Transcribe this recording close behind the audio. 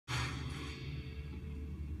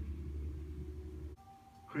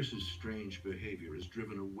Chris's strange behavior has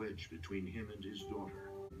driven a wedge between him and his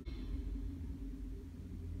daughter.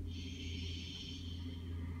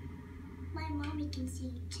 My mommy can see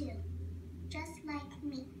you too, just like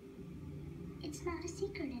me. It's not a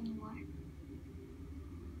secret anymore.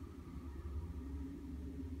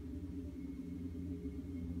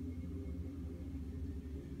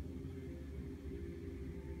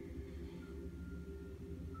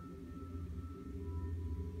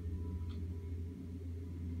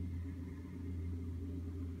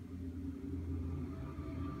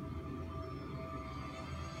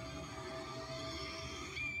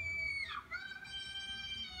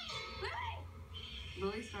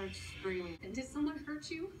 Lily starts screaming. And did someone hurt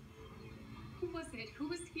you? Who was it? Who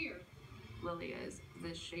was here? Lily is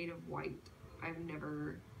this shade of white I've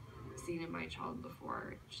never seen in my child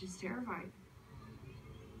before. She's terrified.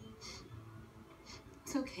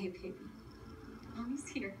 It's okay, baby. Mommy's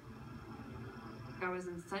here. I was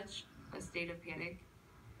in such a state of panic.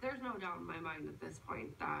 There's no doubt in my mind at this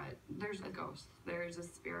point that there's a ghost, there's a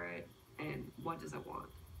spirit, and what does it want?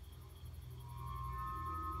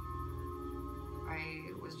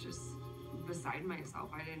 I was just beside myself.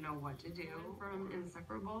 I didn't know what to do. From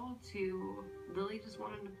inseparable to Lily just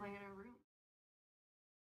wanted to play in her